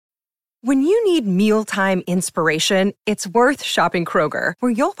When you need mealtime inspiration, it's worth shopping Kroger,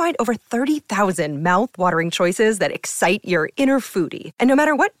 where you'll find over 30,000 mouth-watering choices that excite your inner foodie. And no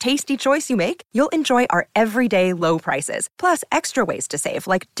matter what tasty choice you make, you'll enjoy our everyday low prices, plus extra ways to save,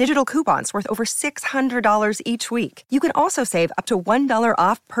 like digital coupons worth over $600 each week. You can also save up to $1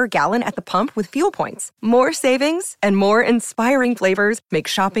 off per gallon at the pump with fuel points. More savings and more inspiring flavors make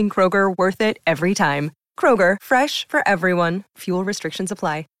shopping Kroger worth it every time. Kroger, fresh for everyone. Fuel restrictions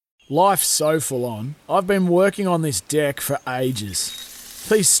apply. Life's so full on. I've been working on this deck for ages.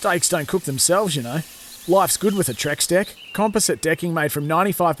 These steaks don't cook themselves, you know. Life's good with a Trex deck. Composite decking made from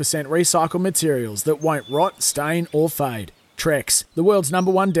 95% recycled materials that won't rot, stain or fade. Trex, the world's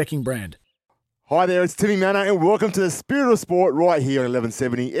 #1 decking brand. Hi there, it's Timmy Manor and welcome to the Spirit of Sport right here on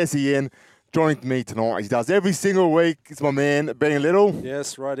 1170 SEN. Joining me tonight, as he does every single week, it's my man, Benny Little.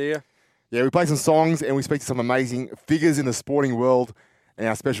 Yes, right here. Yeah, we play some songs and we speak to some amazing figures in the sporting world. And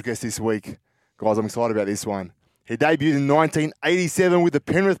our special guest this week, guys, I'm excited about this one. He debuted in 1987 with the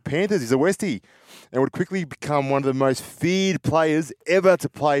Penrith Panthers. He's a Westie and would quickly become one of the most feared players ever to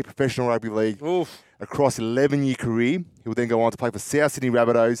play professional rugby league. Oof. Across an 11-year career. He would then go on to play for South Sydney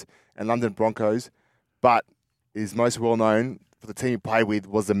Rabbitohs and London Broncos. But is most well known for the team he played with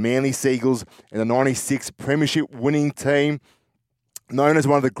was the Manly Seagulls and the 96 Premiership winning team, known as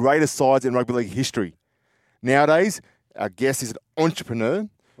one of the greatest sides in rugby league history. Nowadays, our guest is an entrepreneur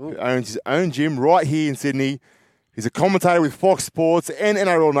who owns his own gym right here in Sydney. He's a commentator with Fox Sports and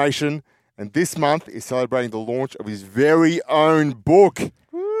NRL Nation, and this month is celebrating the launch of his very own book.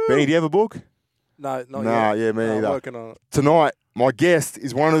 Woo. Benny, do you have a book? No, not yet. Yeah, me neither. I'm working on it. Tonight, my guest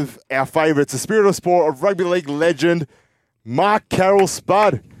is one of our favourites, the Spirit of Sport of rugby league legend, Mark Carroll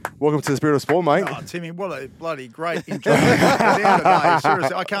Spud. Welcome to the Spirit of Sport, mate. Oh, Timmy, what a bloody great intro. At the end of the day,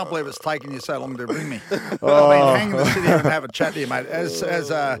 seriously, I can't believe it's taken you so long to bring me. I've been hanging to sit here and have a chat to you, mate. As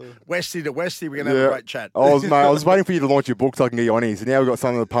Westie to Westie, we're going to have a great chat. I was waiting for you to launch your book so I can get you on here. So now we've got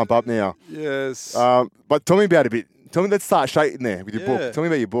something to pump up now. Yes. But tell me about it a bit. Let's start straight in there with your book. Tell me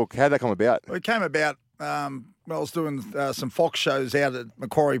about your book. How did that come about? Well, it came about when I was doing some Fox shows out at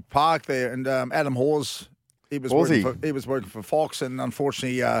Macquarie Park there, and Adam Hawes, he was working for Fox, and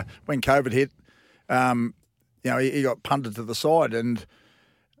unfortunately, when COVID hit, he got punted to the side, and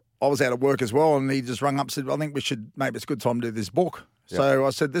I was out of work as well, and he just rung up and said, I think maybe it's a good time to do this book. Yep. So I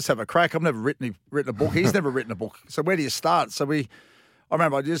said, let's have a crack. I've never written a book. He's never written a book. So where do you start? So I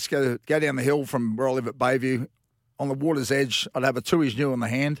remember I'd just go down the hill from where I live at Bayview. On the water's edge, I'd have a 2-inch new in the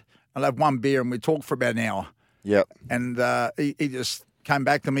hand. I'd have one beer, and we'd talk for about an hour. Yep. And he just came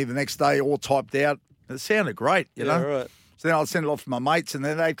back to me the next day, all typed out. It sounded great, you know. Right. So then I'd send it off to my mates, and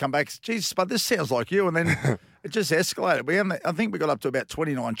then they'd come back, Jesus, but this sounds like you. And then it just escalated. I think we got up to about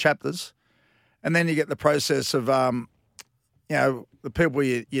 29 chapters. And then you get the process of, the people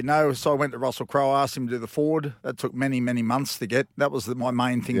you know. So I went to Russell Crowe, asked him to do the forward. That took many, many months to get. That was my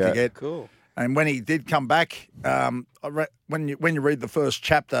main thing to get. Cool. And when he did come back, when you read the first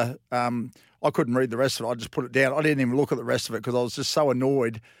chapter, I couldn't read the rest of it. I just put it down. I didn't even look at the rest of it because I was just so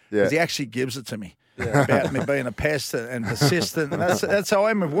annoyed because he actually gives it to me about me being a pest and persistent. And that's how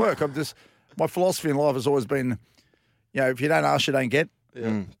I am with work. My philosophy in life has always been, if you don't ask, you don't get.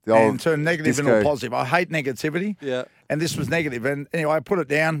 Yeah. And turn negative disco. into positive. I hate negativity. Yeah. And this was negative. And anyway, I put it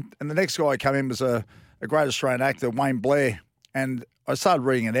down. And the next guy who came in was a great Australian actor, Wayne Blair. And I started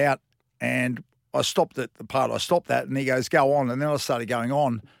reading it out. And I stopped at the part I stopped at. And he goes, go on. And then I started going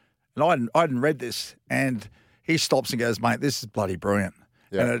on. And I hadn't read this. And he stops and goes, mate, this is bloody brilliant.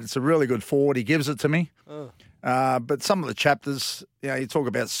 Yeah. And it's a really good forward. He gives it to me. Oh. But some of the chapters, you talk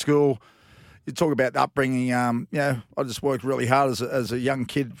about school. You talk about the upbringing. I just worked really hard as a young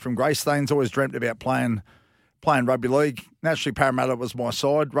kid from Greystanes. Always dreamt about playing rugby league. Naturally, Parramatta was my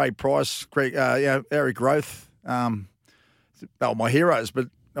side. Ray Price, Eric Roth. They were my heroes. But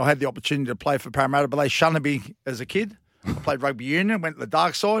I had the opportunity to play for Parramatta, but they shunned me as a kid. I played rugby union, went to the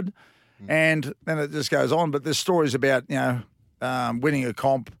dark side, and then it just goes on. But there's stories about winning a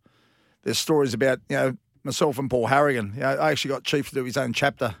comp. There's stories about myself and Paul Harrigan. I actually got Chief to do his own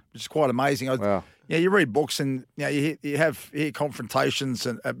chapter, which is quite amazing. Wow. You read books and you hear confrontations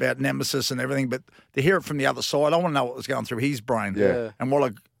about nemesis and everything, but to hear it from the other side, I want to know what was going through his brain. Yeah.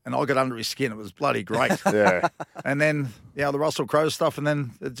 And I got under his skin. It was bloody great. Yeah. And then, the Russell Crowe stuff, and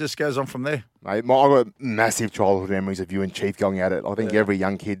then it just goes on from there. Mate, I've got massive childhood memories of you and Chief going at it. I think every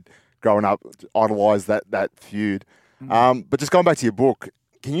young kid growing up idolised that feud. But just going back to your book,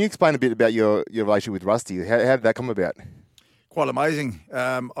 can you explain a bit about your relationship with Rusty? How did that come about? Quite amazing.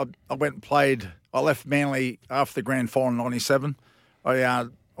 I went and played. I left Manly after the grand final in '97. I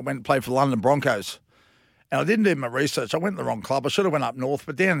went and played for the London Broncos. And I didn't do my research. I went to the wrong club. I should have went up north,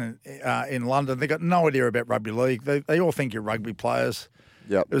 but down in London, they got no idea about rugby league. They all think you're rugby players.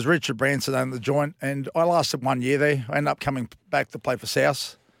 Yep. It was Richard Branson owned the joint, and I lasted 1 year there. I ended up coming back to play for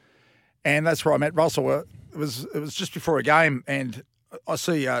South, and that's where I met Russell. It was just before a game, and I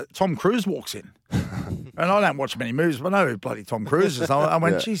see Tom Cruise walks in. And I don't watch many movies, but I know who bloody Tom Cruise is. I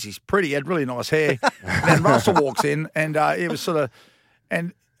went, geez, he's pretty. He had really nice hair. And then Russell walks in, and he was sort of,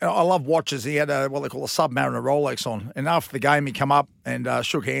 and I love watches. He had what they call a Submariner Rolex on. And after the game, he come up and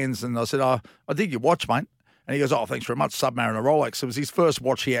shook hands, and I said, I dig your watch, mate. And he goes, oh, thanks very much, Submariner Rolex. It was his first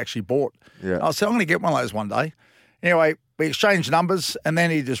watch he actually bought. Yeah. And I said, I'm going to get one of those one day. Anyway, we exchanged numbers, and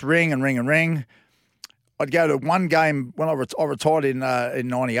then he'd just ring and ring and ring. I'd go to one game when I retired in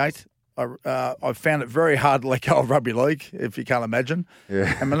 '98. I found it very hard to let go of rugby league, if you can't imagine.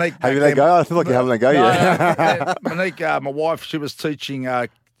 Yeah. And Monique, have you let go? I feel like you haven't let go yet. Monique, my wife, she was teaching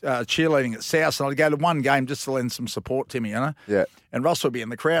cheerleading at South, and I'd go to one game just to lend some support to me, you know. Yeah. And Russell would be in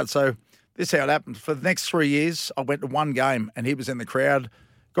the crowd. So this is how it happened. For the next 3 years, I went to one game, and he was in the crowd.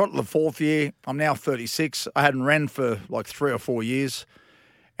 Got to the fourth year. I'm now 36. I hadn't ran for like 3 or 4 years.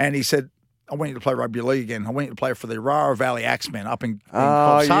 And he said, I want you to play rugby league again. I want you to play for the Rara Valley Axemen up in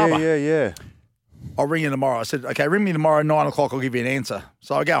Coffs Harbour. Yeah. I'll ring you tomorrow. I said, okay, ring me tomorrow, 9 o'clock. I'll give you an answer.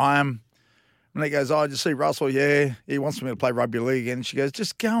 So I go home, and he goes, oh, did you see Russell? Yeah, he wants me to play rugby league again. She goes,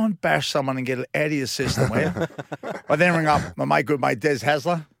 just go and bash someone and get it out of your system, will you? I then ring up my good mate, Des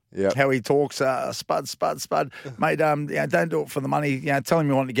Hasler. Yeah. How he talks, spud. Mate, don't do it for the money. Tell him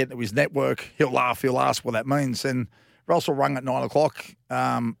you want to get into his network. He'll laugh. He'll ask what that means. And Russell rung at 9 o'clock,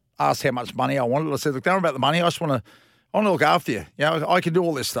 asked how much money I wanted. I said, look, don't worry about the money. I want to look after you. I can do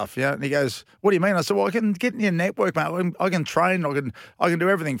all this stuff. And he goes, what do you mean? I said, well, I can get in your network, mate. I can train. I can do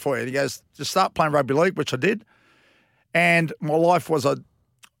everything for you. And he goes, just start playing rugby league, which I did. And my life was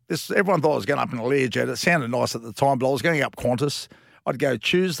everyone thought I was going up in a Learjet. It sounded nice at the time, but I was going up Qantas. I'd go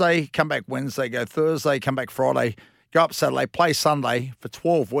Tuesday, come back Wednesday, go Thursday, come back Friday, go up Saturday, play Sunday for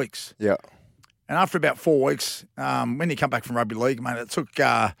 12 weeks. Yeah. And after about 4 weeks, when you come back from rugby league, mate, it took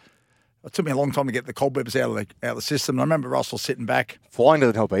me a long time to get the cobwebs out of the system. And I remember Russell sitting back. Flying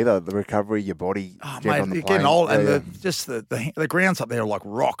doesn't help either. The recovery, your body. Oh, mate, you're getting old, and the grounds up there are like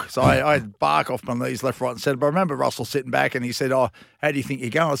rock. So I had bark off my knees left, right, and centre. But I remember Russell sitting back, and he said, "Oh, how do you think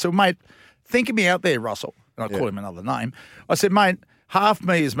you're going?" I said, "Mate, think of me out there, Russell." And I called him another name. I said, "Mate, half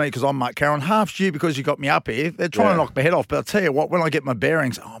me is me because I'm Mark Carroll, half's you because you got me up here. They're trying to knock my head off. But I'll tell you what, when I get my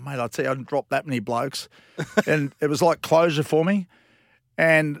bearings, oh, mate, I'll tell you, I didn't drop that many blokes." And it was like closure for me.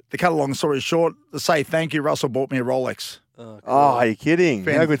 And to cut a long story short, to say thank you, Russell bought me a Rolex. Oh, are you kidding?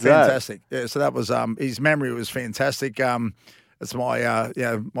 How good's that? Fantastic. Yeah, so that was his memory was fantastic. It's my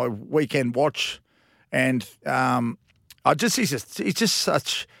my weekend watch, and he's just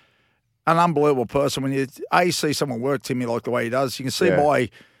such an unbelievable person. When you see someone work to me like the way he does, you can see by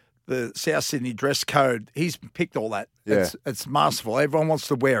the South Sydney dress code, he's picked all that. Yeah. It's masterful. Everyone wants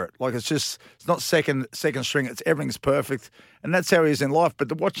to wear it. Like it's not second string. Everything's perfect, and that's how he is in life. But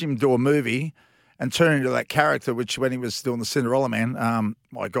to watch him do a movie and turn into that character, which when he was doing the Cinderella Man,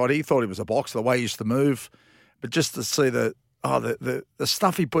 my God, he thought he was a boxer, the way he used to move. But just to see the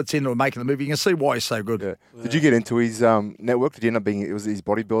stuff he puts into making the movie, you can see why he's so good. Yeah. Did you get into his network? Did you end up being, was his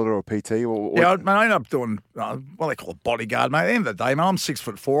bodybuilder or PT? I ended up doing what they call a bodyguard, mate. At the end of the day, man, I'm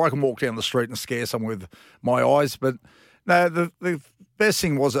 6'4". I can walk down the street and scare someone with my eyes. But no, the best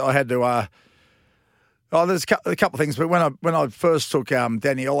thing was that I had to. There's a couple of things, but when I first took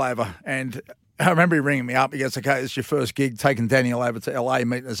Danielle over, and I remember he ringing me up. He goes, "Okay, it's your first gig, taking Danielle over to LA,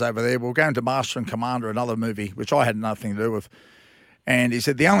 meeting us over there. We're going to Master and Commander, another movie, which I had nothing to do with." And he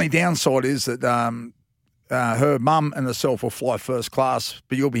said, "The only downside is that her mum and herself will fly first class,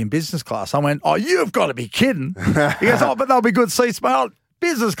 but you'll be in business class." I went, "Oh, you've got to be kidding." He goes, "Oh, but they'll be good seats, mate."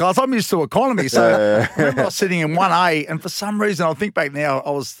 Business class, I'm used to economy. So I remember I was sitting in 1A, and for some reason, I'll think back now,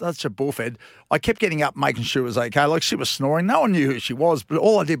 I was such a bullfed. I kept getting up, making sure it was okay. Like, she was snoring. No one knew who she was, but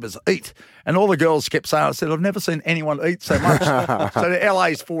all I did was eat. And all the girls kept saying, I said, I've never seen anyone eat so much. So the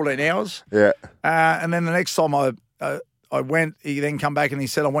LA's 14 hours. Yeah. And then the next time I went, he then come back and he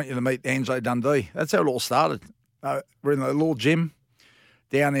said, "I want you to meet Angelo Dundee." That's how it all started. We're in the little gym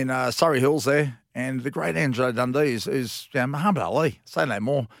down in Surrey Hills there. And the great Angelo Dundee is Muhammad Ali, say no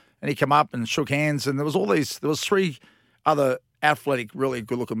more. And he came up and shook hands, and there was 3 other athletic, really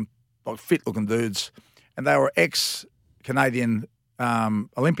good-looking, like fit-looking dudes, and they were ex-Canadian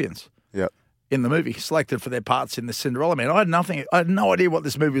Olympians. Yep. In the movie, selected for their parts in the Cinderella Man. I had no idea what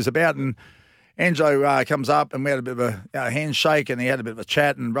this movie was about, and Angelo comes up, and we had a bit of a handshake, and he had a bit of a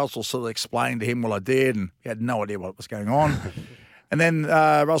chat, and Russell sort of explained to him what I did, and he had no idea what was going on. And then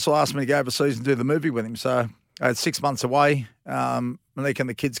Russell asked me to go overseas and do the movie with him. So I had 6 months away. Monique and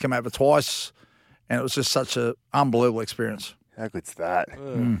the kids came over twice, and it was just such an unbelievable experience. How good's that?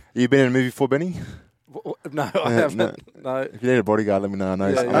 You been in a movie before, Benny? No, I haven't. No. If you need a bodyguard, let me know.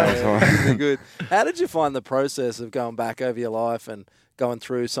 Yeah. Good. How did you find the process of going back over your life and going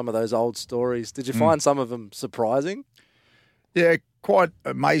through some of those old stories? Did you find some of them surprising? Yeah, quite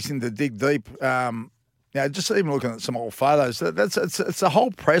amazing to dig deep. Just even looking at some old photos, it's a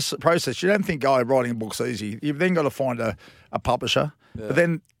whole process. You don't think writing a book's easy. You've then got to find a publisher. Yeah. But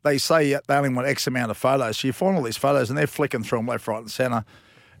then they say they only want X amount of photos. So you find all these photos and they're flicking through them left, right and centre.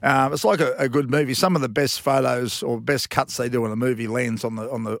 It's like a good movie. Some of the best photos or best cuts they do in a movie lands on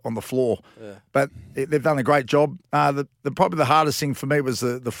the floor. Yeah. But they've done a great job. Probably the hardest thing for me was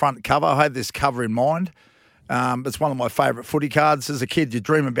the front cover. I had this cover in mind. It's one of my favourite footy cards. As a kid, you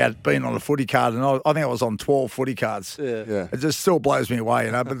dream about being on a footy card, and I think I was on 12 footy cards. Yeah. It just still blows me away,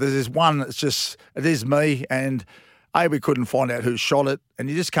 But there's this one that's it is me, and we couldn't find out who shot it, and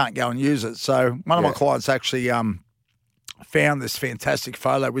you just can't go and use it. So one of my clients actually found this fantastic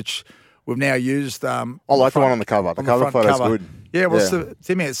photo, which we've now used. I like the one on the cover. The cover photo's good. Yeah,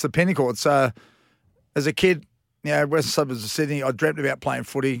 Timmy, it's the pinnacle. It's as a kid, western suburbs of Sydney, I dreamt about playing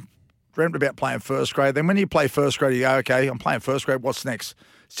footy. Dreamt about playing first grade. Then when you play first grade, you go, okay, I'm playing first grade. What's next?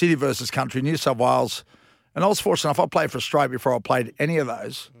 City versus country, New South Wales. And I was fortunate enough, I played for Australia before I played any of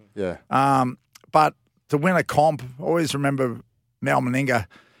those. Yeah. But to win a comp, I always remember Mal Meninga,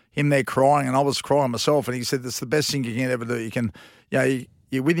 him there crying, and I was crying myself. And he said, that's the best thing you can ever do. You can,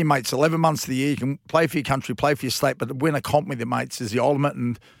 you're with your mates 11 months of the year. You can play for your country, play for your state, but to win a comp with your mates is the ultimate.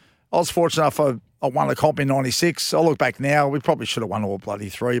 And I was fortunate enough, I won a comp in 96. I look back now, we probably should have won all bloody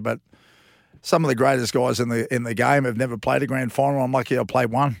three, but some of the greatest guys in the game have never played a grand final. I'm lucky I played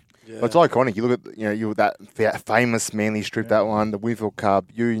one. Yeah. Well, it's iconic. You look at you that famous Manly strip, that one, the Winfield Cup,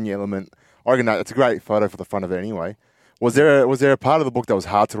 you in your element. I reckon that's a great photo for the front of it anyway. Was there a part of the book that was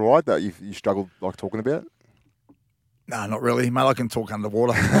hard to write that you struggled talking about? No, not really, mate. I can talk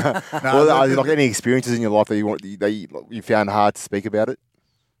underwater. Are there any experiences in your life that you found hard to speak about it?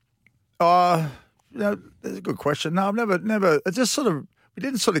 That's a good question. No, I've never. It just sort of. We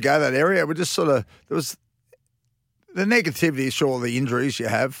didn't sort of go that area. We just there was the negativity, sure, the injuries you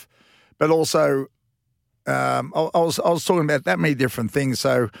have, but also I was talking about that many different things.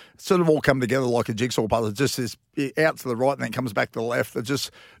 So it sort of all come together like a jigsaw puzzle. It just is out to the right and then comes back to the left.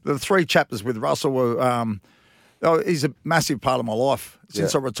 The three chapters with Russell were, he's a massive part of my life.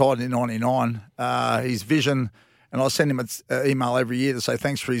 Since I retired in 99, his vision, and I send him an email every year to say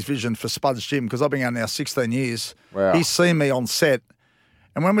thanks for his vision for Spud's Gym, because I've been going now 16 years. Wow. He's seen me on set.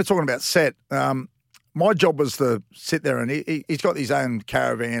 And when we're talking about set, my job was to sit there, and he's got his own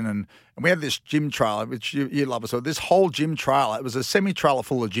caravan, and we had this gym trailer, which you love us. So this whole gym trailer, it was a semi-trailer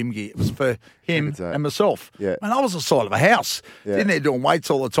full of gym gear. It was for him and myself. Yeah. And I was the side of a house. Yeah. In there doing weights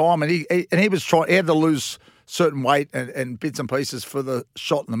all the time, and he was trying. He had to lose certain weight and bits and pieces for the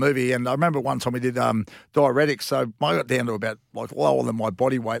shot in the movie. And I remember one time we did diuretics, so I got down to about lower than my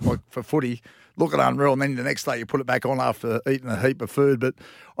body weight, for footy. Look at unreal, and then the next day you put it back on after eating a heap of food. But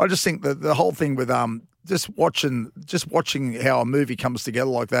I just think that the whole thing with just watching how a movie comes together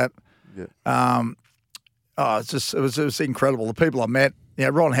like that, it was incredible. The people I met,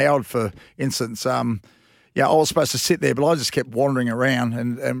 Ron Howard, for instance, I was supposed to sit there, but I just kept wandering around.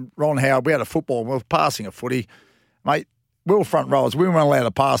 And Ron Howard, we had a football, we were passing a footy, mate. We were front rowers. We weren't allowed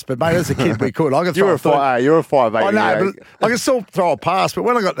to pass, but mate, as a kid, we could. I could throw you're a 5'8". I know, but I can still throw a pass. But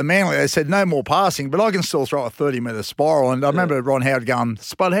when I got to Manly, they said no more passing, but I can still throw a 30-metre spiral. And I remember Ron Howard going,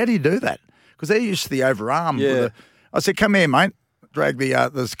 Spud, how do you do that? Because they're used to the overarm. Yeah. I said, come here, mate. Dragged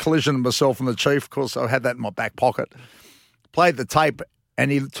this collision of myself and the chief. Of course, I had that in my back pocket. Played the tape, and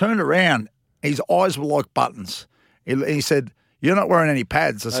he turned around. His eyes were like buttons. He said, you're not wearing any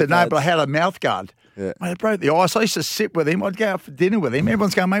pads. I said, no, but I had a mouth guard. Yeah. Mate, it broke the ice. I used to sit with him. I'd go out for dinner with him.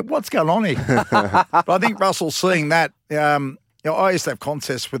 Everyone's going, mate, what's going on here? But I think Russell's seeing that. I used to have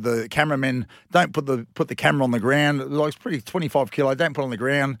contests with the cameramen. Don't put the camera on the ground. It's pretty 25 kilo. Don't put it on the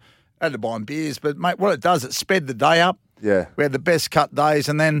ground. I had to buy him beers. But, mate, what it does, it sped the day up. Yeah. We had the best cut days.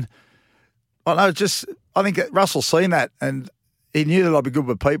 And then, I think that Russell's seen that. And he knew that I'd be good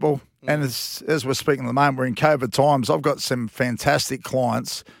with people. And as we're speaking at the moment, we're in COVID times. I've got some fantastic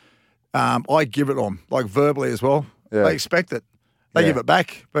clients. I give it on, verbally as well. Yeah. They expect it. They give it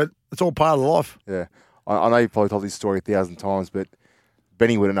back, but it's all part of life. Yeah. I know you've probably told this story 1,000 times, but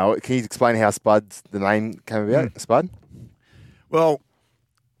Benny wouldn't know it. Can you explain how the name came about, Spud? Well,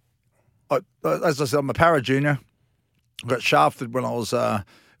 as I said, I'm a para junior. I got shafted when I was, it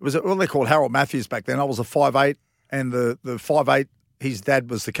was what they called Harold Matthews back then. I was a 5'8", and the 5'8", his dad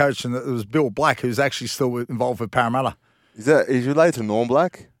was the coach, and it was Bill Black, who's actually still involved with Parramatta. Is he related to Norm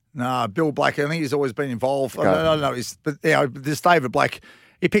Black? No, Bill Black, I think he's always been involved. Okay. I don't know. This David Black,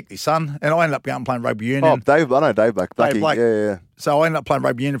 he picked his son, and I ended up going and playing rugby union. Oh, I know Dave Black. Dave Black. Yeah. So I ended up playing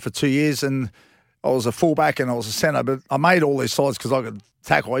rugby union for 2 years, and I was a fullback and I was a centre, but I made all these sides because I could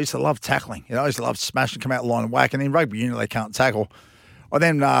tackle. I used to love tackling. I used to love smashing, come out the line and whack, and in rugby union they can't tackle. I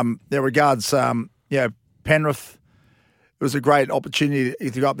then, there regards, Penrith, it was a great opportunity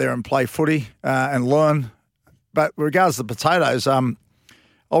to go up there and play footy and learn. But with regards to the potatoes, I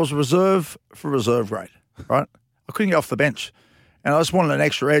was reserve for reserve grade, right? I couldn't get off the bench. And I just wanted an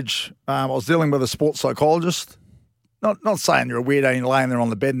extra edge. I was dealing with a sports psychologist. Not saying you're a weirdo and you're laying there on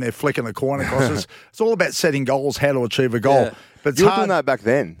the bed and they're flicking the coin across. It's all about setting goals, how to achieve a goal. Yeah. But it's You were hard. doing that back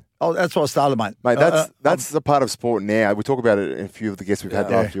then. Oh, that's what I started, mate. Mate, that's the part of sport now. We talk about it in a few of the guests we've had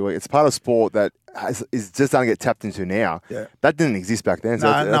last year. It's part of sport that is just starting to get tapped into now. Yeah. That didn't exist back then.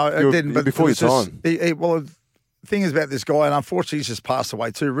 No, it didn't. But before your time. Well, the thing is about this guy, and unfortunately he's just passed away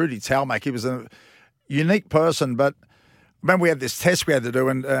too, Rudy Talmack. He was a unique person, but remember we had this test we had to do,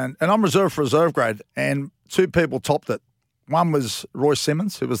 and I'm reserved for reserve grade, and two people topped it. One was Roy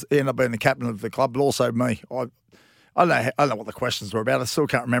Simmons, who ended up being the captain of the club, but also me. I don't know what the questions were about. I still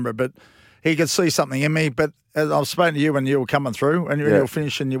can't remember, but he could see something in me. But as I was speaking to you when you were coming through and you were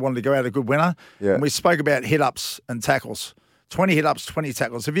finishing, you wanted to go out a good winner. Yeah. And we spoke about hit-ups and tackles. 20 hit-ups, 20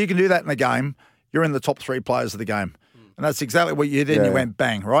 tackles. If you can do that in a game, you're in the top 3 players of the game. And that's exactly what you did, and you went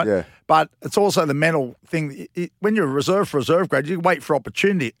bang, right? Yeah. But it's also the mental thing. When you're reserved for reserve grade, you wait for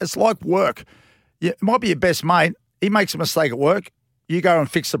opportunity. It's like work. It might be your best mate. He makes a mistake at work. You go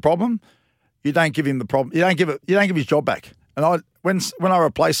and fix the problem. You don't give him the problem. You don't give his job back. And when I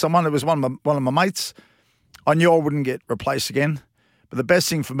replaced someone, it was one of my mates. I knew I wouldn't get replaced again. But the best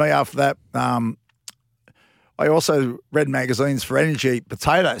thing for me after that, I also read magazines for energy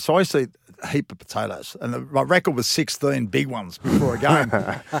potatoes. So I used to eat a heap of potatoes, and my record was 16 big ones before a game.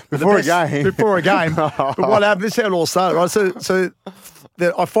 Before a game. But what happened? This is how it all started. Right? So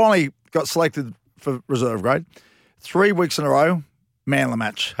I finally got selected for reserve grade. 3 weeks in a row. Manly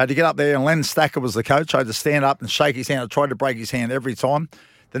match. Had to get up there, and Len Stacker was the coach. I had to stand up and shake his hand. I tried to break his hand every time.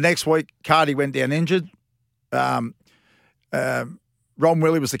 The next week, Cardi went down injured. Ron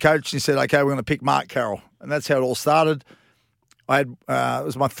Willie was the coach, and he said, okay, we're going to pick Mark Carroll. And that's how it all started. It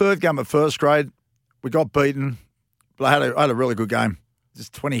was my 3rd game of first grade. We got beaten, but I had a really good game.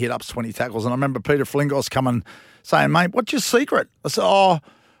 Just 20 hit-ups, 20 tackles. And I remember Peter Flingos coming saying, mate, what's your secret? I said,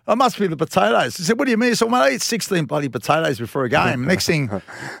 it must be the potatoes. He said, what do you mean? So, I ate 16 bloody potatoes before a game. Next thing,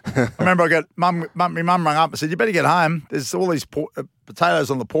 I remember I got my mum rang up and said, you better get home. There's all these potatoes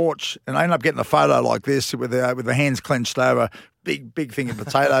on the porch. And I ended up getting a photo like this with the hands clenched over, big thing of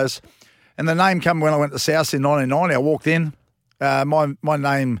potatoes. And the name came when I went to South in 1990. I walked in. My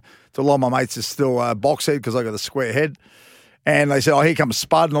name to a lot of my mates is still Boxhead because I got a square head. And they said, here comes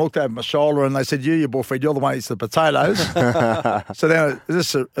Spud. And I looked over my shoulder and they said, you boyfriend, you're the one who eats the potatoes. So then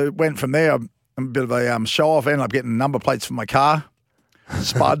it went from there. A bit of a show-off. I ended up getting number plates for my car,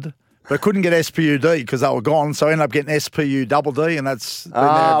 Spud. But I couldn't get SPUD because they were gone. So I ended up getting SPU-double-D, and that's...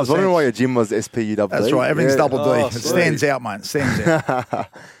 I was wondering why your gym was SPU-double-D. That's right. Everything's double D. It sweet. stands out, mate. It stands out.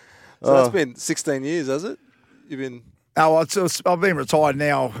 So that's been 16 years, has it? You've been... Oh, I've been retired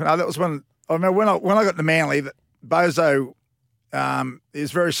now. No, that was when... I remember when I got to Manly, Bozo...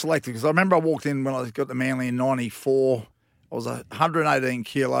 is very selective because I remember I walked in when I got to Manly in 94. I was 118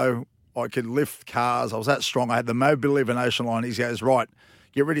 kilo. I could lift cars. I was that strong. I had the mobility of an ocean lion. He goes, right,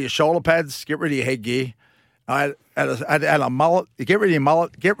 get rid of your shoulder pads, get rid of your headgear. I had a mullet. Get rid of your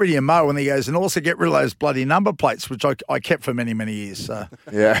mullet, get rid of your mo. And he goes, and also get rid of those bloody number plates, which I kept for many, many years. So.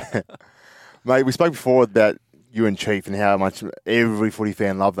 Yeah. Mate, we spoke before about you and Chief and how much every footy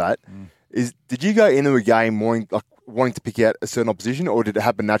fan loved that. Did you go into a game wanting to pick out a certain opposition, or did it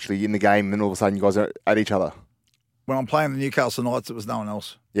happen naturally in the game and then all of a sudden you guys are at each other? When I'm playing the Newcastle Knights, it was no one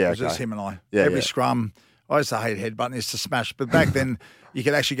else. Yeah, it was just him and I. Yeah, Every scrum, I used to hate headbutting, used to smash. But back then, you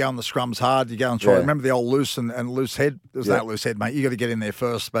could actually go on the scrums hard. You go and try. Yeah. Remember the old loose and loose head? There was no loose head, mate. You got to get in there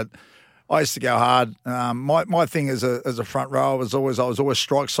first. But I used to go hard. My thing as a front row was I was always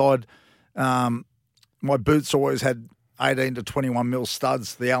strike side. My boots always had 18 to 21 mil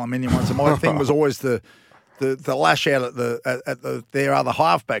studs, the aluminium ones. And my thing was always the lash out at their other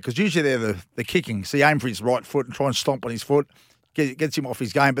halfback, because usually they're the kicking. So you aim for his right foot and try and stomp on his foot, gets him off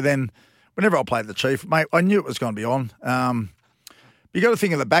his game. But then whenever I played the Chief, mate, I knew it was going to be on. But you got to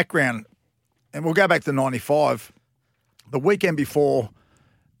think of the background, and we'll go back to 95. The weekend before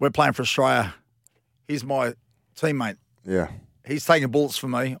we're playing for Australia, he's my teammate. Yeah. He's taking bullets for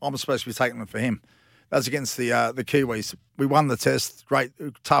me. I'm supposed to be taking them for him. That was against the Kiwis. We won the test. Great,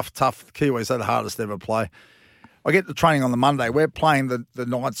 tough. Kiwis, they're the hardest to ever play. I get to training on the Monday. We're playing the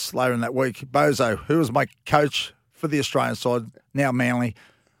Knights later in that week. Bozo, who was my coach for the Australian side, now Manly,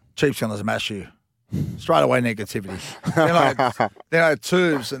 Chiefs going to smash you. Straight away negativity. Then I had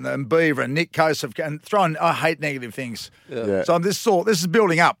Tubes and Beaver and Nick Kosef and throwing. I hate negative things. Yeah. So this is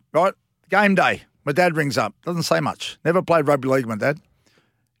building up, right? Game day. My dad rings up. Doesn't say much. Never played rugby league, my dad.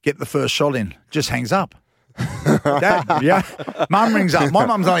 Get the first shot in. Just hangs up. Dad, yeah. Mum rings up. My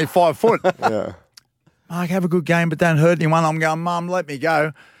mum's only 5 foot. Yeah. Mark, have a good game, but don't hurt anyone. I'm going, Mum, let me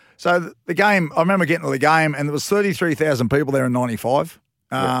go. So the game, I remember getting to the game, and there was 33,000 people there in 95.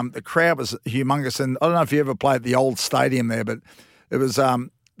 The crowd was humongous, and I don't know if you ever played the old stadium there, but it was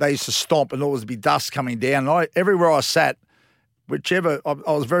they used to stomp, and there would be dust coming down. And everywhere I sat, whichever I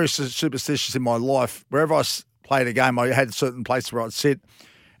was very superstitious in my life. Wherever I played a game, I had certain places where I'd sit.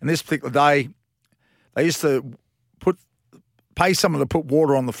 And this particular day, they used to pay someone to put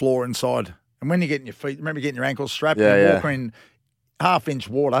water on the floor inside. And when you get in your feet, remember getting your ankles strapped and walking in half-inch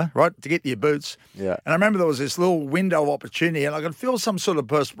water, right, to get to your boots. Yeah. And I remember there was this little window of opportunity, and I could feel some sort of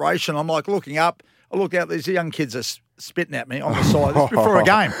perspiration. I'm like looking up. I look out. These young kids are spitting at me on the side. This before a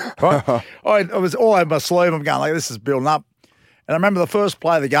game, right? I was all over my sleeve. I'm going like, this is building up. And I remember the first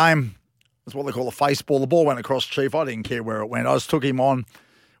play of the game was what they call a face ball. The ball went across Chief. I didn't care where it went. I just took him on.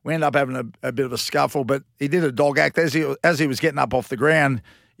 We ended up having a bit of a scuffle, but he did a dog act. As he was getting up off the ground,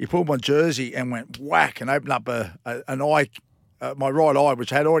 he pulled my jersey and went whack and opened up an eye, my right eye,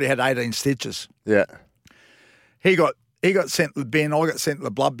 which already had 18 stitches. Yeah. He got sent to the bin. I got sent to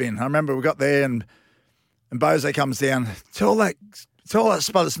the blood bin. I remember we got there and Bozo comes down. Tell that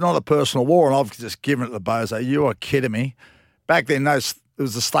spud it's not a personal war, and I've just given it to Bozo. You are kidding me. Back then, it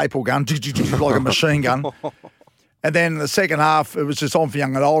was a staple gun, like a machine gun. And then the second half, it was just on for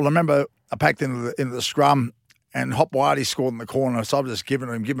young and old. I remember I packed into the scrum, and Hop Whitey scored in the corner, so I've just given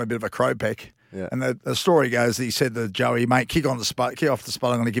him a bit of a crow peck. Yeah. And the story goes that he said to Joey, mate, kick off the spud,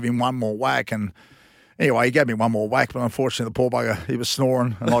 I'm going to give him one more whack. And anyway, he gave me one more whack, but unfortunately the poor bugger, he was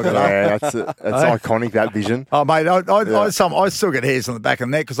snoring and I got up. Yeah, that's iconic, that vision. Oh, mate, I still get hairs on the back of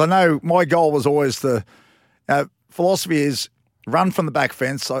the neck because I know my goal was always philosophy is run from the back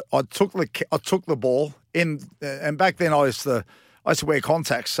fence. I took the ball in, and back then I used to wear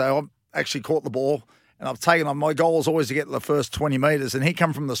contacts, so I actually caught the ball and I've taken on. My goal was always to get to the first 20 metres, and he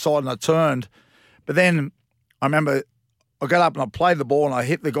come from the side and I turned, but then I remember I got up and I played the ball and I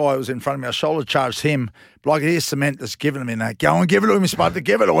hit the guy who was in front of me. I shoulder charged him, but I could hear cement just giving him in that. Go and give it to him, Spud,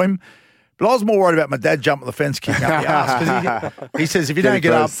 give it to him. But I was more worried about my dad jumping the fence, kicking up the ass. Because he says, if you don't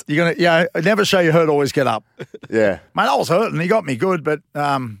get up, you're going to, never show you hurt, always get up. Yeah. Mate, I was hurting. He got me good, but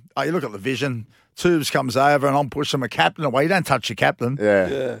you look at the vision. Tubes comes over and I'm pushing my captain away. You don't touch your captain.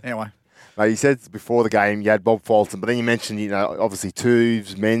 Yeah. Anyway. You said before the game you had Bob Fulton, but then you mentioned, obviously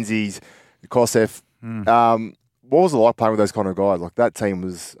Tubes, Menzies, Kosef. What was it like playing with those kind of guys? Like, that team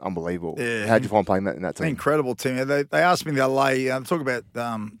was unbelievable. Yeah. How'd you find playing in that team? Incredible team. They asked me the other day, talk about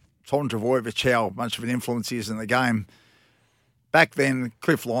Tom Travojevic, how much of an influence he is in the game. Back then,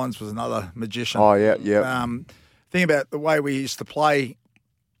 Cliff Lyons was another magician. Oh, yeah. Think about the way we used to play.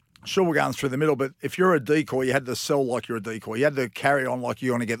 Sure, we're going through the middle, but if you're a decoy, you had to sell like you're a decoy. You had to carry on like you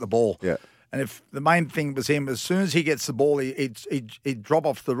want to get the ball. Yeah. And if the main thing was him, as soon as he gets the ball, he'd drop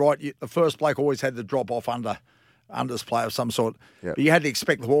off the right. The first bloke always had to drop off unders play of some sort. Yep. But you had to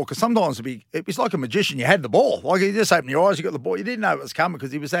expect the ball because sometimes it was like a magician. You had the ball. Like you just opened your eyes, you got the ball. You didn't know it was coming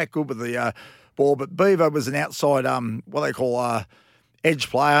because he was that good with the ball. But Beaver was an outside, what they call edge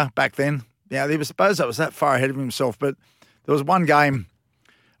player back then. He was supposed that was that far ahead of himself. But there was one game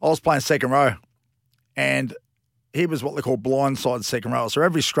I was playing second row and he was what they call blindside second row. So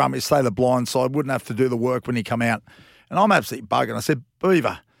every scrum, he'd stay the blind side, wouldn't have to do the work when he come out. And I'm absolutely bugging. I said,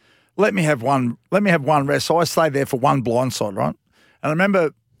 Beaver, let me have one rest. So I stayed there for one blindside, right? And I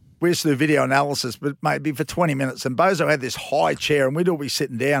remember we used to do video analysis, but maybe for 20 minutes. And Bozo had this high chair and we'd all be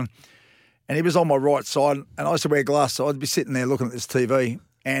sitting down and he was on my right side and I used to wear glasses. So I'd be sitting there looking at this TV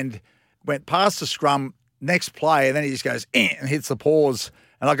and went past the scrum, next play, and then he just goes, and hits the pause.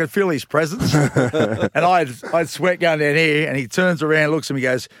 And I could feel his presence. And I'd sweat going down here. And he turns around, looks at me,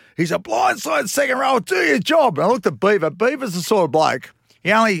 goes, he's a blindside second row, do your job. And I looked at Beaver. Beaver's the sort of bloke,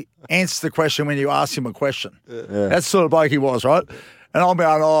 he only answers the question when you ask him a question. Yeah. That's the sort of bloke he was, right? And I'm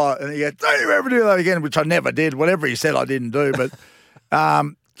going, and he goes, don't you ever do that again, which I never did. Whatever he said, I didn't do. But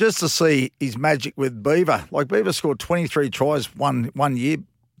just to see his magic with Beaver. Like, Beaver scored 23 tries one year,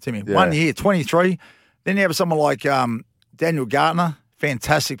 Timmy. Yeah. 1 year, 23. Then you have someone like Daniel Gartner,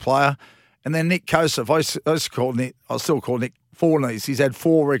 fantastic player. And then Nick Kosef, I still call Nick 4 knees. He's had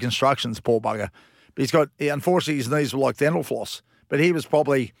 4 reconstructions, poor bugger. But unfortunately, his knees were like dental floss. But he was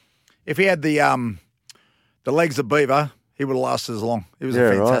probably, if he had the legs of Beaver, he would have lasted as long. He was a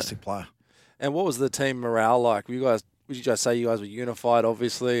fantastic player. And what was the team morale like? Would you guys say you guys were unified,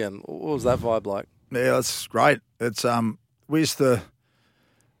 obviously? And what was that vibe like? Yeah, that's great. It's we used to,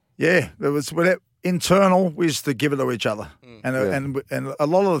 there was internal. We used to give it to each other, and a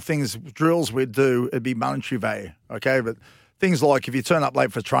lot of the things drills we'd do, it'd be monetary value, okay. But things like if you turn up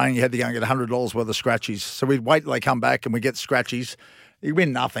late for training, you had to go and get $100 worth of scratchies. So we'd wait till they come back and we get scratchies. You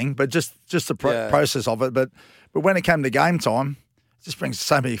win nothing, but just the process of it. But when it came to game time, it just brings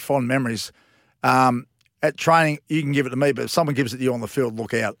so many fond memories. At training, you can give it to me, but if someone gives it to you on the field,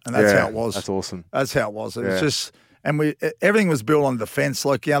 look out. And that's how it was. That's awesome. That's how it was. It was just, and everything was built on defence.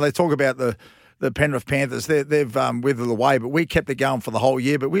 Like, they talk about the Penrith Panthers, they've withered away, but we kept it going for the whole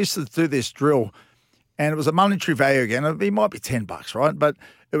year. But we used to do this drill, and it was a monetary value again. It might be $10, right? But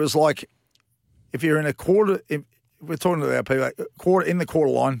it was like if you're in a quarter, if we're talking to our people, like in the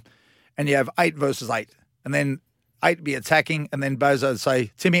quarter line, and you have 8 versus 8, and then 8 be attacking, and then Bozo would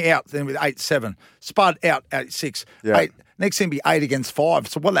say, Timmy out, then with 8-7. Spud out at 6. Yeah. 8. Next thing be 8 against 5.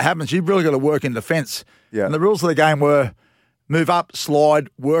 So what happens, you've really got to work in defence. Yeah. And the rules of the game were move up, slide,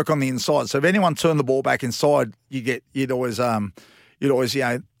 work on the inside. So if anyone turned the ball back inside, you'd always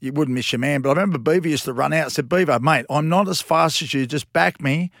you wouldn't miss your man. But I remember Beaver used to run out and said, Beaver, mate, I'm not as fast as you. Just back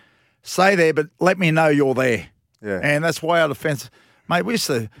me, stay there, but let me know you're there. Yeah. And that's why our defence, mate, we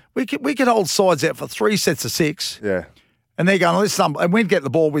could hold sides out for 3 sets of 6. Yeah. And they're going, listen, and we'd get the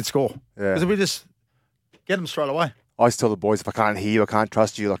ball, we'd score. Yeah. Because we just get them straight away. I used to tell the boys, if I can't hear you, I can't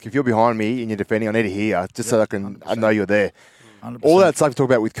trust you. Like, if you're behind me and you're defending, I need to hear you, just so I know you're there. 100%. All that stuff you talk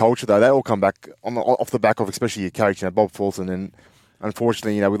about with culture, though, they all come back off the back of, especially your coach, Bob Fulton. And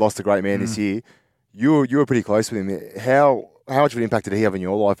unfortunately, we lost a great man this year. You were pretty close with him. How much of an impact did he have in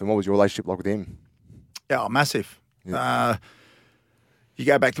your life, and what was your relationship like with him? Yeah, massive. Yeah. You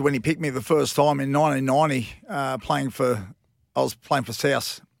go back to when he picked me the first time in 1990, I was playing for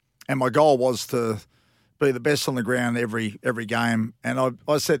South, and my goal was to be the best on the ground every game. And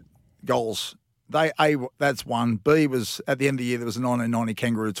I set goals. That's one. B was, at the end of the year, there was a 1990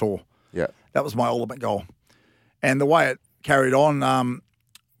 Kangaroo Tour. Yeah. That was my ultimate goal. And the way it carried on,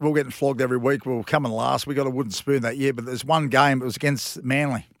 we were getting flogged every week. We were coming last. We got a wooden spoon that year, but there's one game, it was against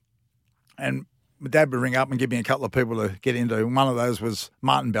Manly. And my dad would ring up and give me a couple of people to get into. One of those was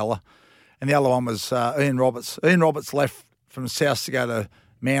Martin Bella, and the other one was Ian Roberts. Ian Roberts left from South to go to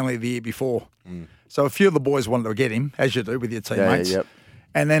Manly the year before. So a few of the boys wanted to get him, as you do with your teammates. Yeah, yep.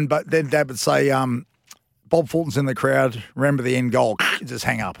 And then Dad would say, Bob Fulton's in the crowd, remember the end goal. You just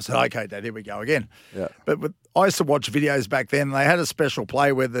hang up. I said, okay, Dad, here we go again. Yeah. But I used to watch videos back then. They had a special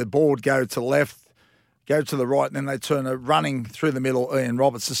play where the ball would go to the left, go to the right, and then they turn it running through the middle. Ian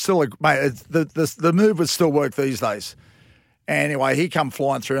Roberts is still the move would still work these days. Anyway, he come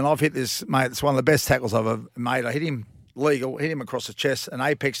flying through, and I've hit this, mate. It's one of the best tackles I've ever made. I hit him hit him across the chest, and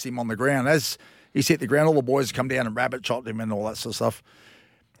apexed him on the ground. As he's hit the ground, all the boys come down and rabbit chopped him and all that sort of stuff.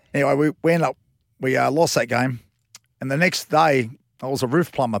 Anyway, we lost that game, and the next day I was a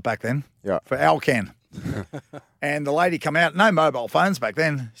roof plumber back then for Alcan, and the lady come out. No mobile phones back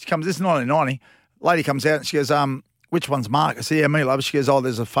then. She comes. This is 1990. Lady comes out and she goes, which one's Mark? I said, yeah, me, love. She goes, oh,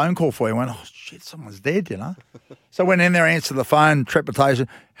 there's a phone call for you. I went, oh, shit, someone's dead, So I went in there, answered the phone, trepidation.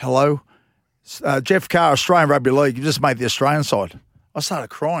 Hello? Jeff Carr, Australian Rugby League. You just made the Australian side. I started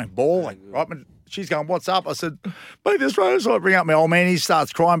crying, bawling. Right? She's going, what's up? I said, made the Australian side. Bring up my old man. He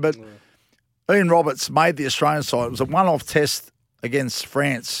starts crying. But Ian Roberts made the Australian side. It was a one-off test against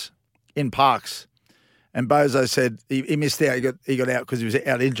France in Parks. And Bozo said he missed out. He got out because he was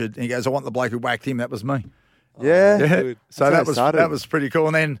out injured. And he goes, I want the bloke who whacked him. That was me. Yeah. So that was pretty cool.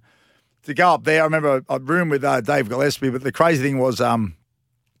 And then to go up there, I remember I roomed with Dave Gillespie. But the crazy thing was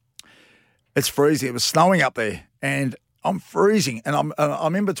it's freezing. It was snowing up there. And I'm freezing. And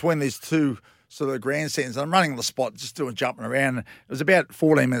I'm in between these two sort of grandstands. And I'm running on the spot, just jumping around. It was about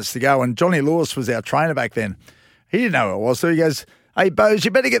 14 minutes to go. And Johnny Lewis was our trainer back then. He didn't know who it was. So he goes, hey, Bose,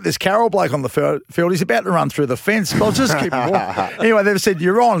 you better get this Carroll bloke on the field. He's about to run through the fence. But I'll just keep him walking. Anyway, they said,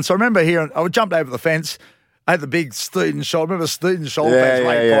 you're on. So I remember hearing, I jumped over the fence. I had the big Steeden shoulder. Remember Steeden shoulder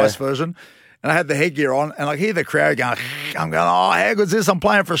pants, Price version. And I had the headgear on. And I hear the crowd going, I'm going, oh, how good's this? I'm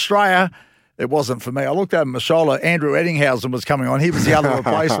playing for Australia. It wasn't for me. I looked over my shoulder. Andrew Eddinghausen was coming on. He was the other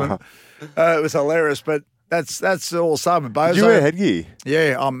replacement. It was hilarious. But that's all started with Bozo. Did you wear headgear?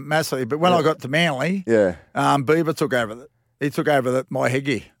 Yeah, massively. But when I got to Manly, Beaver took over. He took over my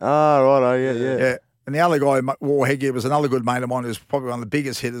headgear. Oh, right. Yeah. And the other guy who wore headgear was another good mate of mine who was probably one of the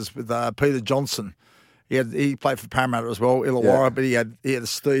biggest hitters with Peter Johnson. He played for Parramatta as well, Illawarra, but he had a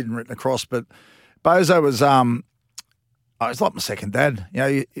Steeden written across. But Bozo was it's like my second dad. You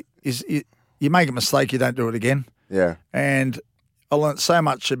know, you make a mistake, you don't do it again. Yeah. And I learnt so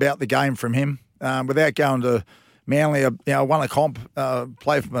much about the game from him without going to Manly. I won a comp,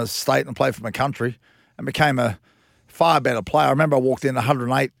 played for my state and played for my country, and became a far better player. I remember I walked in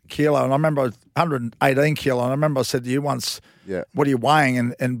 108 kilo, and I remember 118 kilo, and I remember I said to you once, what are you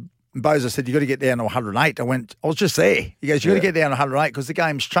weighing? And Bozo said, you got to get down to 108. I was just there. He goes, you got to get down to 108 because the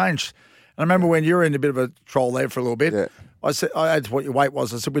game's changed. And I remember when you were in a bit of a troll there for a little bit, I said, I asked what your weight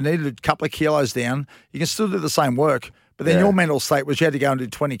was. I said, we needed a couple of kilos down. You can still do the same work. But then your mental state was you had to go and do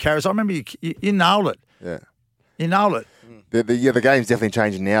 20 carries. I remember you nailed it. Yeah. You nailed it. The game's definitely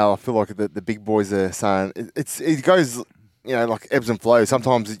changing now. I feel like the big boys are saying it goes, like ebbs and flows.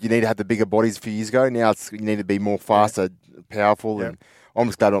 Sometimes you need to have the bigger bodies a few years ago. Now you need to be more faster, powerful. Yeah. And I'm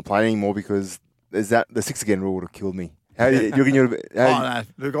just glad I'm not playing anymore because there's the 6 again rule would have killed me. How do you reckon no,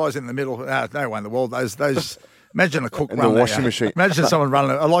 the guys in the middle, no one in the world. Those. Imagine a cook and running the washing machine. Imagine someone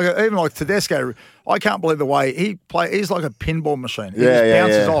running even like Tedesco. I can't believe the way he plays. He's like a pinball machine. He just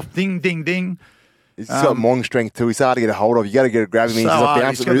bounces off, ding, ding, ding. He's got long strength too. He's hard to get a hold of. You got to grab him. He's just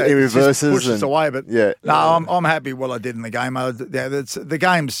bounce. He reverses. Pushes away. But I'm happy what I did in the game. The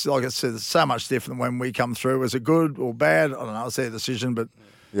game's like I said, it's so much different when we come through. Is it good or bad? I don't know. It's their decision, but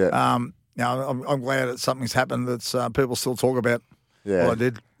I'm glad that something's happened that people still talk about. Yeah, what I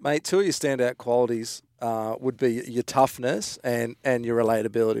did, mate. Two of your standout qualities would be your toughness and your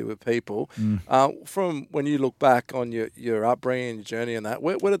relatability with people. From when you look back on your upbringing, your journey, and that,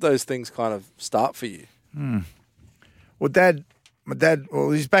 where did those things kind of start for you? Well, my dad,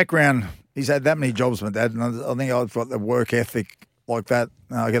 his background, he's had that many jobs, my dad, and I think I've got the work ethic like that.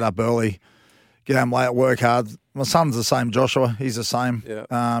 I get up early, get home late, work hard. My son's the same, Joshua. He's the same.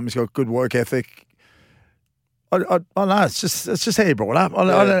 Yeah. He's got good work ethic. I don't know. It's just how you brought up. I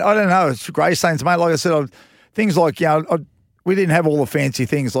don't know. It's Grey Stains, mate. Like I said, things like we didn't have all the fancy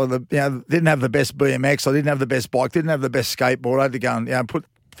things. Like didn't have the best BMX. I didn't have the best bike. Didn't have the best skateboard. I had to go and put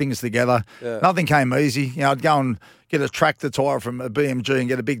things together. Yeah. Nothing came easy. I'd go and get a tractor tire from a BMG and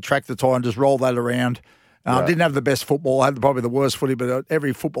get a big tractor tire and just roll that around. Didn't have the best football. I had probably the worst footy, but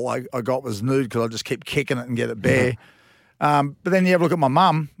every football I got was nude because I just keep kicking it and get it bare. But then you have a look at my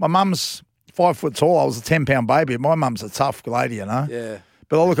mum. My mum's 5 foot tall. I was a 10-pound baby. My mum's a tough lady, Yeah.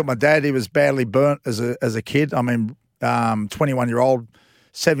 But I look at my dad. He was badly burnt as a kid. I mean, 21-year-old,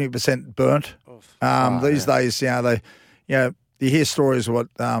 70% burnt. These days, you hear stories of what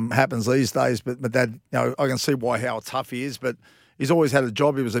happens these days. But my dad, I can see how tough he is. But he's always had a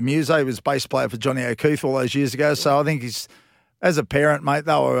job. He was a muso. He was bass player for Johnny O'Keefe all those years ago. So I think as a parent, mate,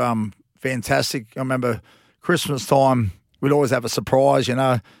 they were fantastic. I remember Christmas time, we'd always have a surprise,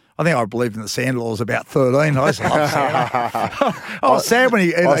 I think I believed in the Santa Claus about 13. I used to love Santa. I was sad when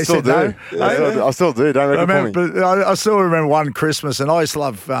they said no. I still do. Don't remember. But I still remember one Christmas, and I used to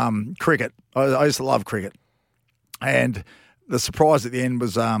love cricket. I used to love cricket. And the surprise at the end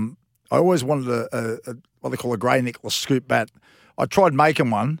was I always wanted a what they call a grey Nicholas scoop bat. I tried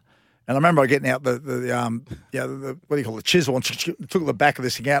making one, and I remember getting out the what do you call it, chisel, and took the back of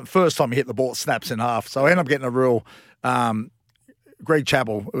this thing out. First time you hit the ball, it snaps in half. So I ended up getting a real Greg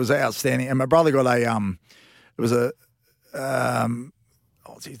Chappell. It was outstanding. And my brother got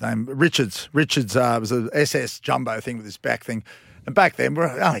what's his name? Richards. It was a SS jumbo thing with this back thing. And back then,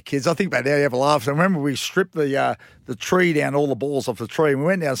 we're only kids. I think about now you have a laugh. I remember we stripped the tree down, all the balls off the tree. And we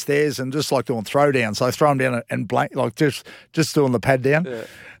went downstairs and just like doing throwdowns. So I throw them down and blank, like just doing the pad down. Yeah.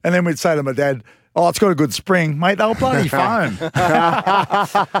 And then we'd say to my dad, "Oh, it's got a good spring, mate. They'll bloody foam."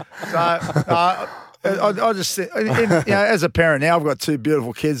 I just, as a parent now, I've got 2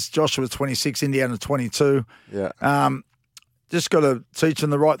 beautiful kids. Joshua's 26, Indiana 22. Yeah. Just got to teach them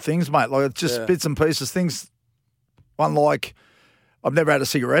the right things, mate. Like just bits and pieces. Things. One like, I've never had a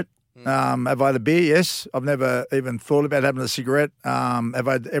cigarette. Have I had a beer? Yes. I've never even thought about having a cigarette. Have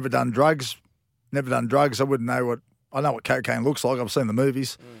I ever done drugs? Never done drugs. I wouldn't know I know what cocaine looks like. I've seen the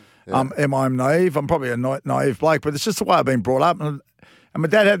movies. Am I naive? I'm probably a naive bloke, but it's just the way I've been brought up. And my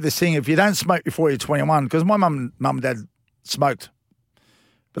dad had this thing, if you don't smoke before you're 21, because my mum and dad smoked.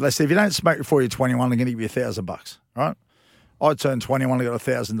 But they said, if you don't smoke before you're 21, they're going to give you $1,000, right? I turned 21 and got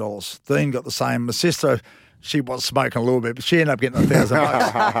 $1,000. Dean got the same. My sister, she was smoking a little bit, but she ended up getting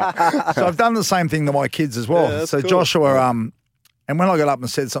 $1,000. So I've done the same thing to my kids as well. Yeah, so cool. Joshua, and when I got up and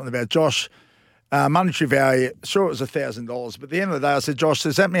said something about Josh, monetary value, sure it was $1,000, but at the end of the day I said, Josh,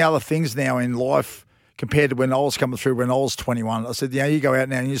 there's that many other things now in life compared to when I was coming through when I was 21. I said, you go out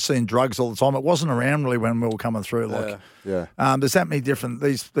now and you're seeing drugs all the time. It wasn't around really when we were coming through. There's that many different,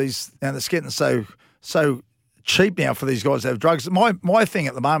 these and it's getting so cheap now for these guys to have drugs. My thing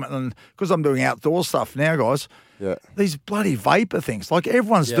at the moment, and because I'm doing outdoor stuff now, guys, these bloody vapor things, like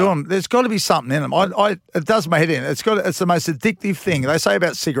everyone's doing, there's got to be something in them. It does my head in. It's the most addictive thing. They say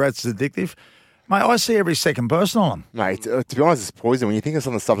about cigarettes is addictive. Mate, I see every second person on them. Mate, to be honest, it's poison. When you think of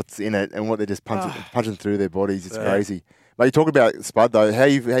some of the stuff that's in it and what they're just punching through their bodies, it's crazy. Mate, you talk about Spud, though. How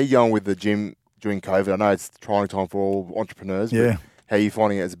you going with the gym during COVID? I know it's trying time for all entrepreneurs, but how are you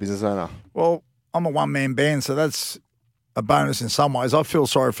finding it as a business owner? Well, I'm a one-man band, so that's a bonus in some ways. I feel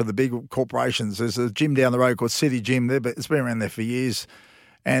sorry for the big corporations. There's a gym down the road called City Gym there, but it's been around there for years.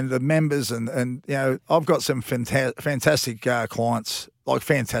 And the members and you know, I've got some fantastic clients, like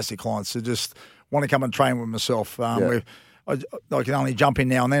fantastic clients who just want to come and train with myself. I can only jump in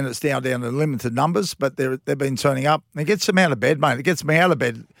now and then. It's down to limited numbers, but they've been turning up. It gets them out of bed, mate. It gets me out of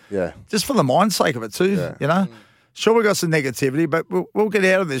bed. Yeah. Just for the mind's sake of it too, you know. Sure, we've got some negativity, but we'll get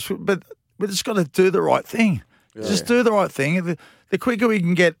out of this. But we just got to do the right thing. Yeah. Just do the right thing. The quicker we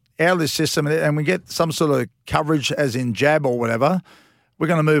can get out of this system and we get some sort of coverage, as in jab or whatever, we're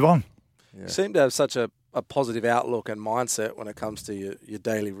going to move on. Yeah. You seem to have such a positive outlook and mindset when it comes to your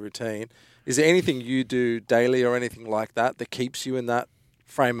daily routine. Is there anything you do daily or anything like that keeps you in that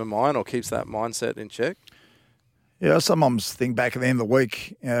frame of mind or keeps that mindset in check? Yeah, I sometimes think back at the end of the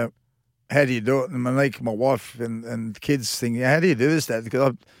week, you know, how do you do it? And Monique, my wife, and kids think, how do you do this, Dad?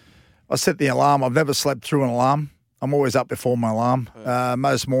 Because I set the alarm. I've never slept through an alarm. I'm always up before my alarm.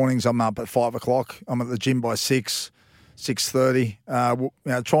 Most mornings I'm up at 5 o'clock. I'm at the gym by 6:30. You know,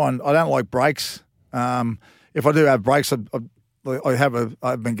 I don't like breaks. If I do have breaks, I have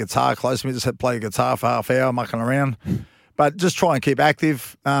a guitar close to me. Just play the guitar for half hour, mucking around. But just try and keep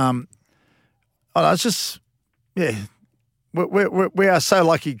active. It's just, we are so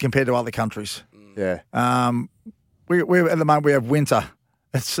lucky compared to other countries. Yeah. We at the moment we have winter.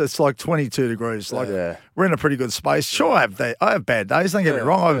 It's like 22 degrees. We're in a pretty good space. Sure, I have bad days. Don't get me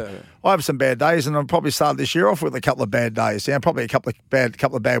wrong. I have some bad days, and I'll probably start this year off with a couple of bad days. Yeah, probably a couple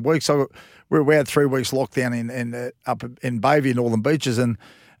of bad weeks. We had 3 weeks lockdown up in Bayview, Northern Beaches, and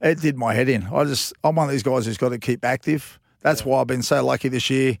it did my head in. I'm one of these guys who's got to keep active. That's why I've been so lucky this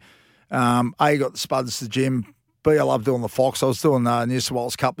year. A, got the Spuds to the gym. B, I love doing the Fox. I was doing New South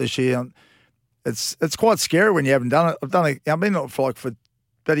Wales Cup this year. It's quite scary when you haven't done it. I've been for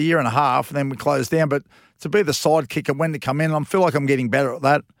about a year and a half, and then we closed down. But to be the sidekick and when to come in, I feel like I'm getting better at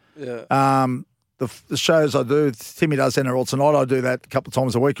that. Yeah. The shows I do, Timmy does NRL Tonight. I do that a couple of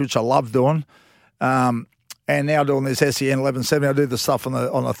times a week, which I love doing. And now doing this SEN 1170, I do the stuff on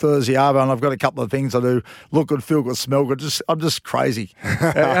a Thursday Arvo, and I've got a couple of things I do. Look good, feel good, smell good. I'm just crazy.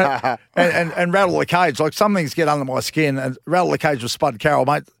 and rattle the cage. Like some things get under my skin. And rattle the cage with Spud Carroll,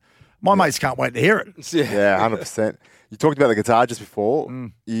 mate. My mates can't wait to hear it. Yeah, 100%. You talked about the guitar just before.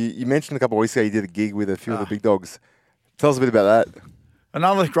 You mentioned a couple of weeks ago you did a gig with a few of the big dogs. Tell us a bit about that.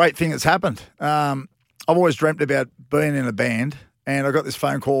 Another great thing that's happened. I've always dreamt about being in a band, and I got this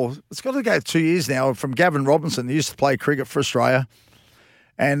phone call. It's got to go 2 years now from Gavin Robinson. He used to play cricket for Australia.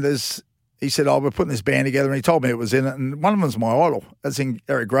 And he said, we're putting this band together, and he told me it was in it. And one of them's my idol. That's in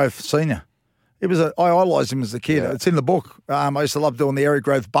Eric Grove Senior. I idolised him as a kid. Yeah. It's in the book. I used to love doing the Eric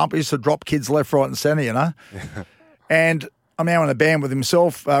Grove bump. He used to drop kids left, right and centre, you know. And I'm now in a band with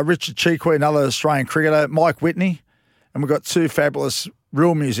himself, Richard Cheekwee, another Australian cricketer, Mike Whitney, and we've got two fabulous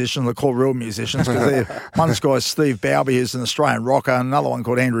real musicians. They're called real musicians because one's guy's Steve Bowby, who's an Australian rocker, and another one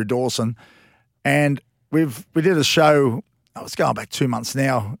called Andrew Dawson. And we did a show, it's going back 2 months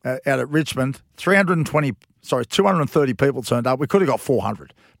now, out at Richmond. 230 people turned up. We could have got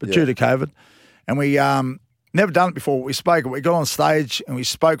 400, but due to COVID. And we never done it before. We spoke. We got on stage and we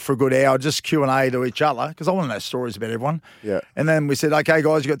spoke for a good hour, just Q&A to each other, because I want to know stories about everyone. Yeah. And then we said, okay,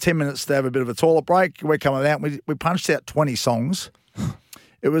 guys, you've got 10 minutes to have a bit of a toilet break. We're coming out. We punched out 20 songs.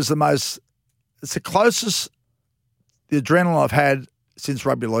 It was it's the closest the adrenaline I've had since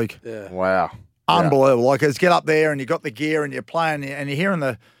rugby league. Yeah. Wow. Unbelievable. Like, it's get up there and you got the gear and you're playing and you're hearing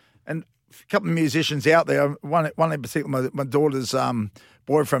and a couple of musicians out there. One in particular, my daughter's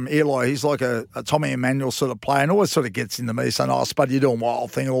boy from Eli, he's like a Tommy Emmanuel sort of player and always sort of gets into me saying, Spud, you're doing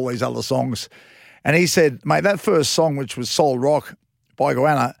Wild Thing, all these other songs. And he said, mate, that first song, which was Solid Rock by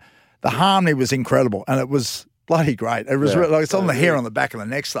Goanna, the harmony was incredible and it was bloody great. It was really, like it's on the hair on the back of the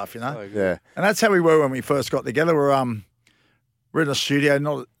neck stuff, you know? Yeah. And that's how we were when we first got together. We're in a studio,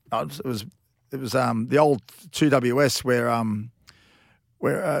 it was the old 2WS where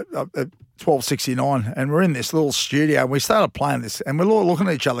at 1269, and we're in this little studio, and we started playing this, and we're all looking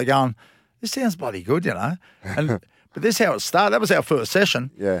at each other going, this sounds bloody good, you know? But this is how it started. That was our first session.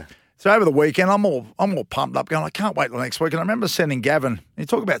 Yeah. So over the weekend, I'm all pumped up, going, I can't wait till next week. And I remember sending Gavin, you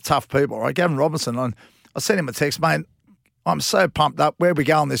talk about tough people, right? Gavin Robinson, I sent him a text, mate. I'm so pumped up. Where are we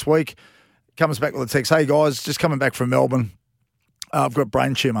going this week? Comes back with a text. Hey, guys, just coming back from Melbourne. I've got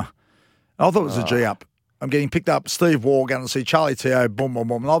brain tumour. I thought it was a G-up. I'm getting picked up. Steve Wall going to see Charlie Teo. Boom, boom,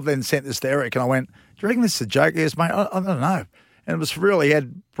 boom. And I've then sent this to Eric, and I went, do you reckon this is a joke? He goes, mate, I don't know. And it was real. He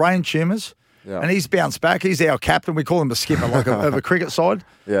had brain tumours, and he's bounced back. He's our captain. We call him the skipper, like of a cricket side.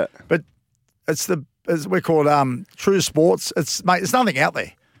 Yeah. But it's we're called True Sports. Mate, there's nothing out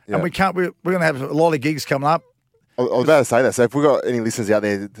there. Yeah. And we're going to have a lot of gigs coming up. I was about to say that. So if we've got any listeners out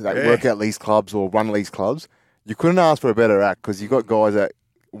there that work at leagues clubs or run leagues clubs, you couldn't ask for a better act because you've got guys that,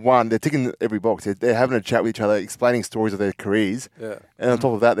 one, they're ticking every box. They're having a chat with each other, explaining stories of their careers. Yeah. And on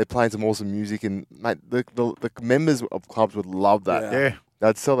top of that, they're playing some awesome music. And, mate, the members of clubs would love that. Yeah.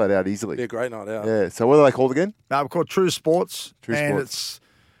 They'd sell that out easily. Be a great night out. Yeah. So what are they called again? We're called True Sports. It's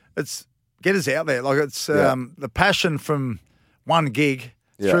get us out there. Like it's the passion from one gig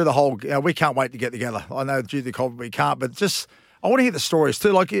through the whole. We can't wait to get together. I know due to COVID we can't, but just I want to hear the stories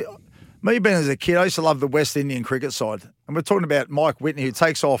too. Like me being as a kid, I used to love the West Indian cricket side, and we're talking about Mike Whitney who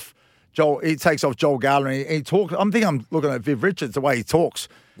takes off Joel. He takes off Joel Gardner. And he talks. I'm looking at Viv Richards the way he talks.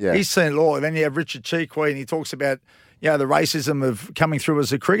 Yeah. He's seen it all. And then you have Richard Cheequy, and he talks about the racism of coming through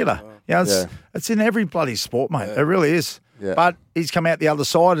as a cricketer. It's in every bloody sport, mate. It really is. Yeah. But he's come out the other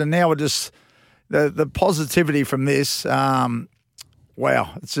side, and now we're just the positivity from this.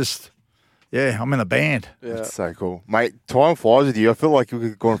 Wow, it's just, I'm in a band. Yeah. That's so cool. Mate, time flies with you. I feel like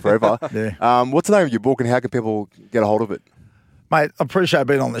you've gone forever. What's the name of your book and how can people get a hold of it? Mate, I appreciate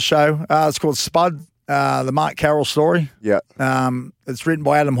being on the show. It's called Spud, the Mark Carroll story. Yeah. It's written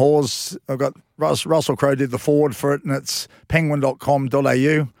by Adam Hawes. I've got Russell Crowe did the forward for it, and it's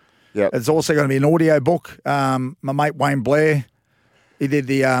penguin.com.au. Yeah. It's also going to be an audio book. My mate Wayne Blair, he did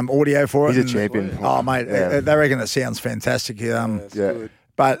the audio for it. He's a champion. Oh, mate, they reckon it sounds fantastic. Good.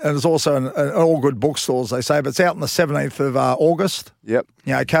 But it's also in all good bookstores, they say. But it's out on the 17th of August. Yep.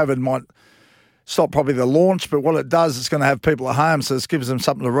 COVID might stop probably the launch, but what it does, it's going to have people at home, so it gives them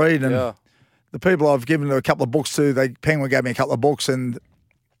something to read. And the people I've given a couple of books to, Penguin gave me a couple of books, and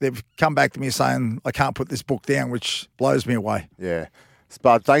they've come back to me saying, I can't put this book down, which blows me away. Yeah.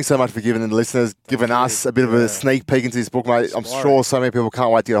 Spud, thanks so much for giving the listeners, giving us a bit of a sneak peek into this book, mate. I'm sure so many people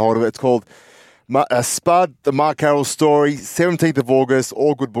can't wait to get a hold of it. It's called Spud, the Mark Carroll story, 17th of August,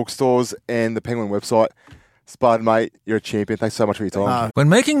 all good bookstores and the Penguin website. Spud, mate, you're a champion. Thanks so much for your time. When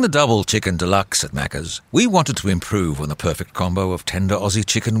making the double chicken deluxe at Macca's, we wanted to improve on the perfect combo of tender Aussie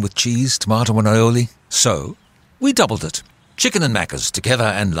chicken with cheese, tomato and aioli. So, we doubled it. Chicken and Macca's, together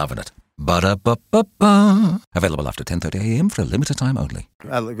and loving it. Ba-da-ba-ba-ba. Available after 10:30 a.m. for a limited time only.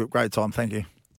 Had a great time, thank you.